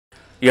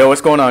Yo,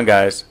 what's going on,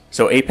 guys?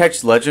 So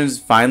Apex Legends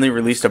finally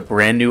released a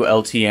brand new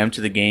LTM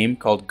to the game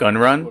called Gun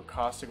Run,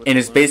 and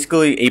it's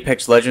basically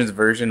Apex Legends'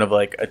 version of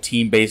like a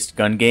team-based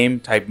gun game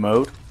type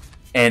mode.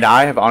 And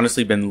I have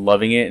honestly been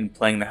loving it and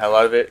playing the hell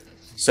out of it.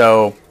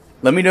 So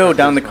let me know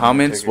down in the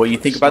comments what you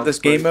think about this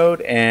game mode,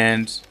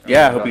 and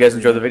yeah, I hope you guys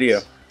enjoy the video.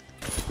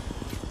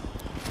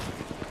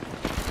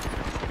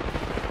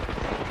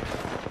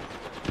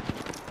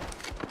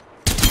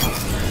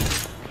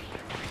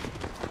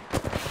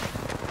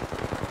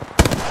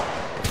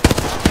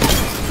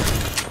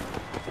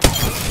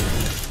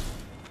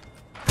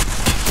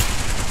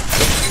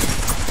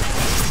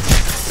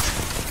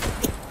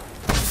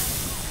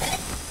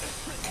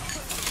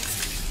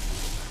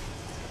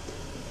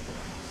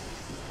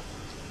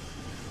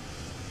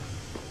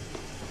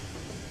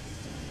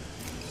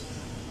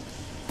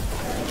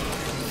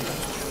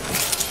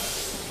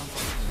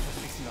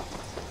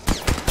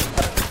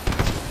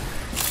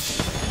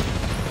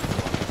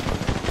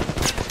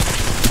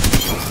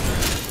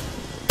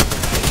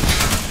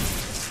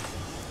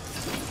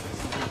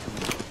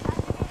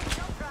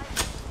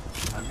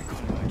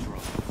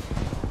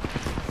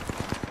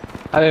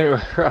 I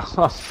didn't.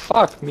 Oh,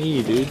 fuck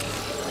me, dude.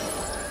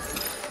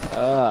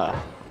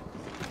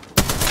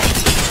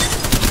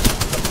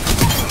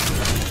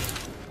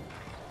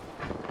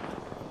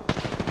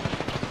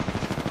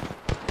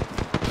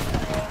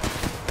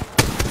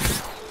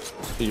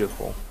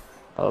 Beautiful.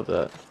 I love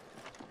that.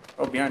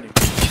 Oh, behind you.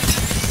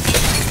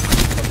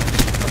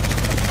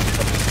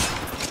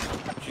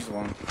 She's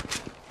alone.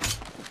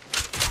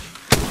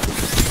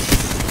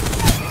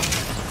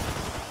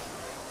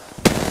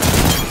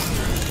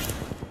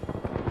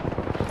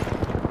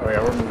 Oh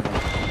yeah, we're moving.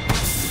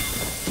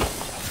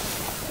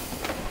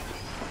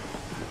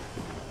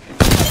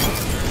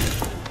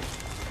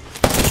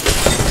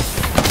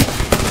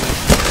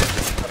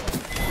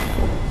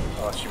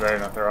 Oh, she better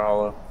not throw a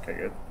hollow. Okay,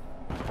 good.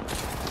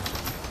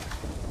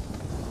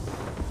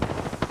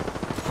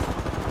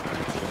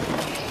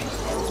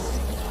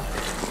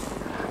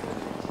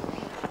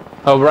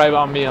 Oh, right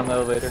on me on the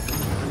elevator.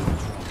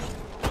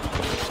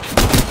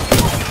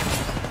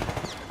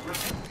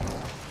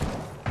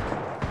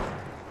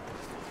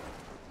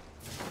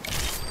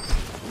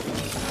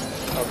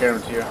 I'll get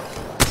him to you.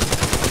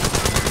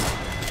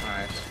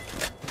 Nice.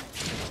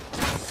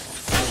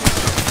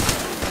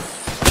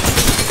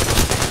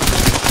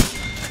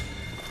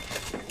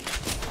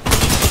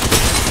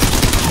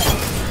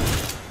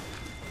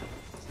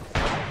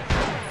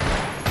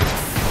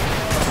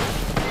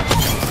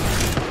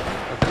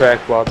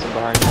 Cracked Watson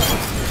behind me.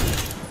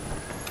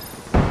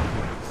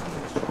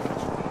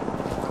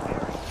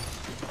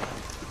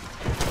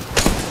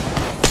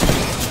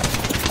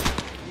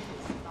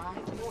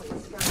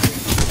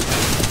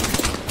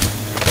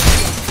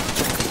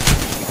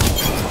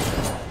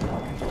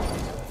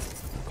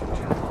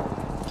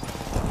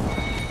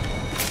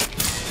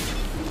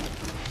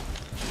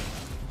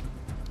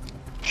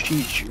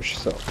 Cheat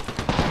yourself.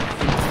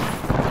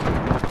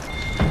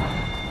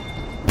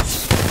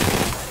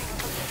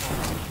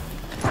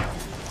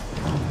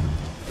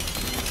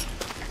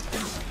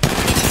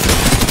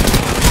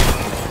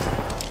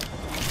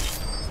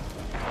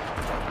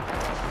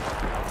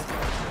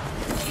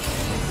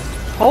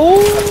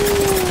 Oh!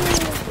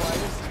 Why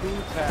is 2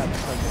 taps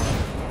someone?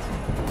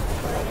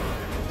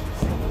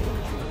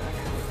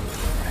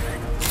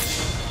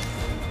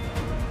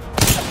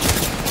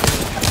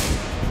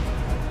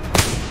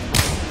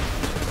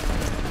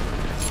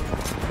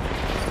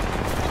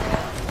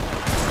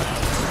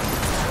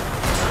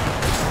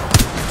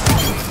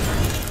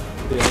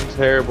 Dude, I'm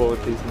terrible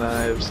with these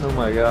knives. Oh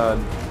my god.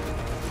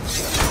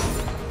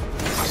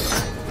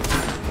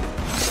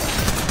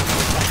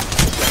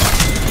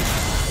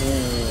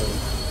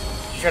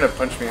 She tried to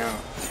punch me out.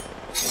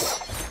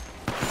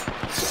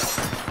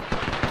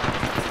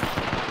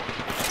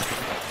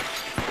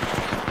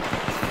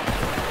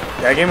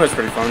 Yeah, that game was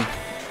pretty fun.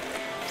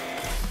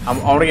 I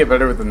want to get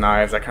better with the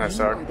knives. That kind of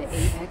suck. The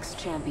Apex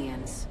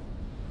champions.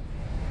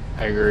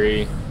 I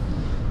agree.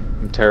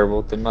 I'm terrible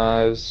with the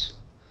knives.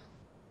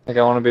 Like,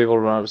 I want to be able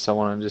to run up to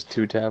someone and just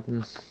 2-tap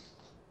them.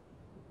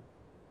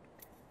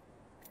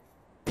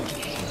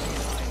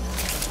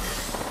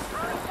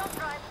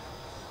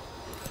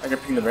 I can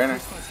ping the banner.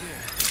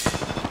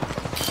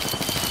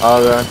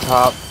 Oh, they're on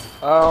top.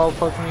 Oh,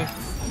 fuck me.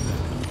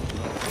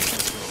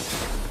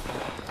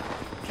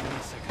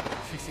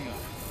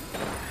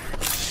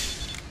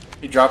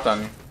 He dropped on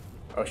me.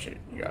 Oh shit,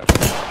 you got it.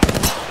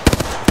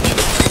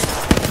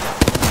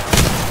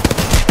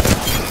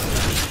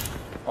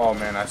 Oh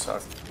man, I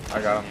suck.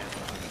 I got him.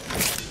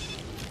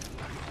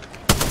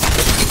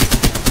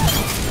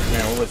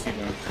 Man, what was he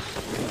doing?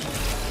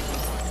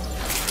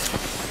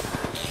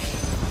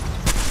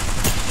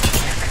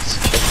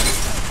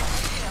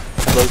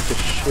 Broke the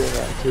shit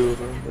out of 2 of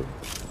them. But...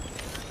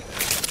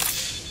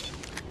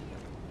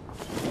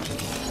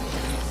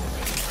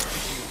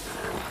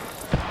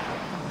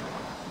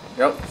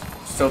 Yep,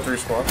 still 3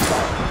 squads.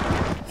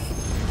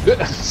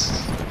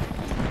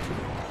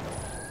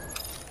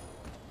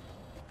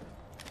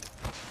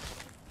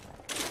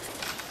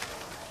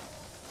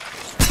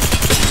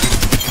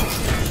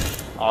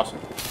 Awesome.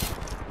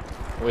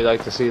 We'd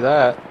like to see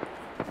that.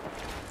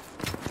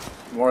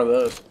 More of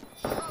those.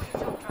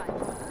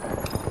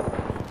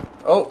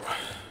 Oh.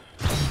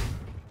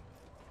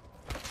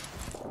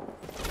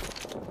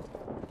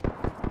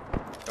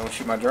 Don't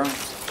shoot my drone.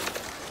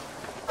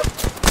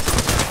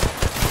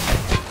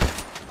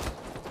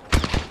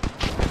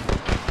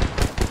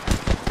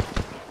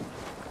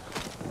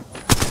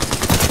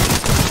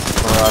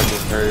 Mirage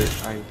is hurt,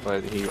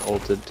 but he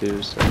ulted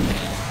too, so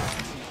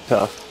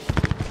tough.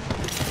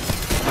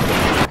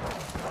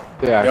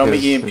 Yeah, Don't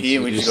because be EMP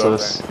and we just go up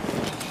there.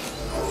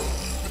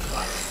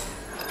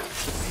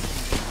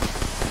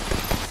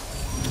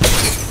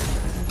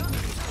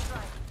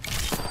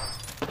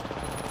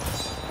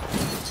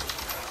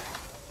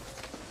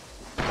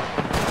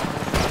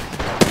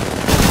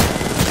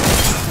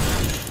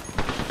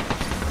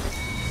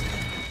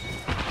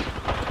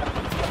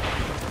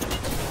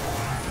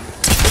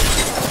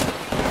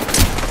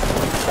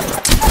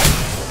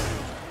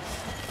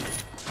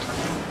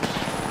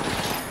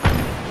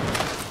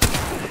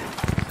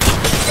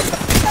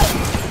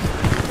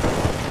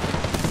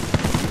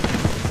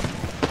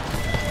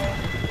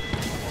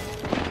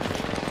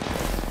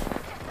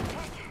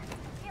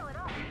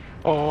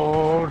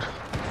 Oh. I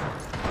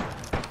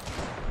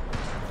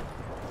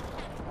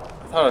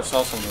thought I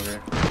saw someone over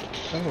here.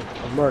 Oh,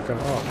 I'm marking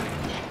off.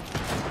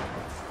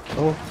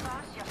 Oh,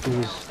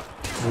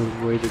 we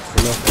waited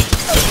for nothing.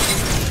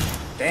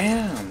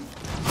 Damn.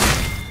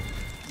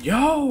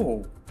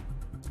 Yo.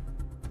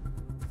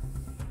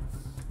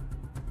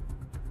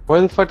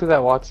 Where the fuck did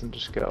that Watson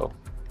just go?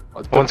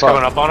 What the One's fuck?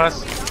 coming up on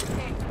us.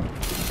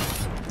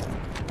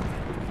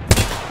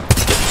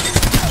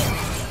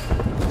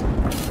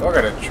 Oh, I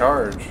got a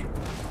charge.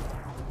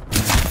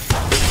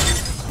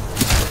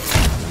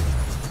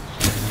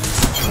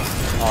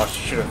 Oh,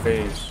 she should have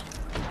phased.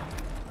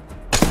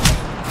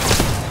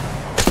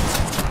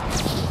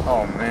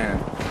 Oh man.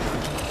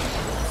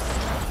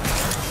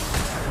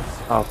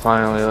 Oh,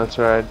 finally, let's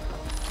ride.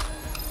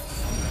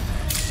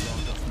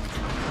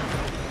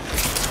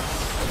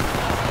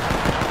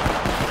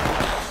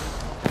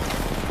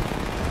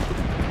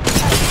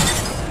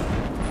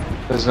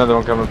 There's another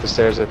one coming up the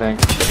stairs, I think.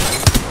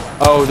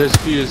 Oh, there's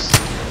Fuse.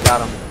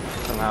 Got him.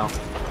 Somehow.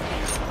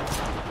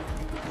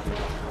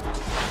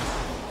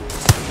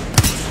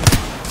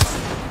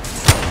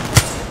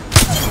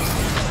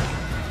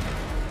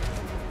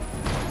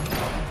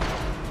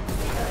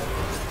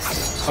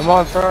 I'm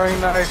on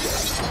throwing knife.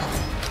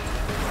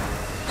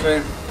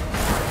 Same.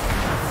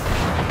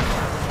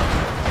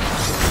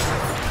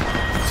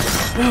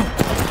 No.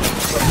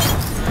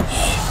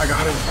 I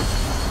got him.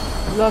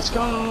 Let's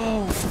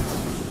go.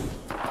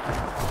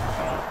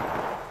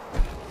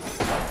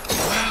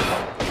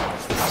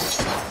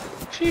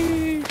 Come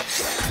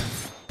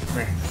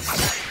here.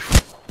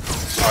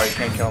 Oh, you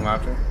can't kill him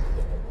after?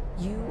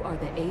 You are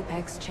the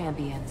Apex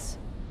champions.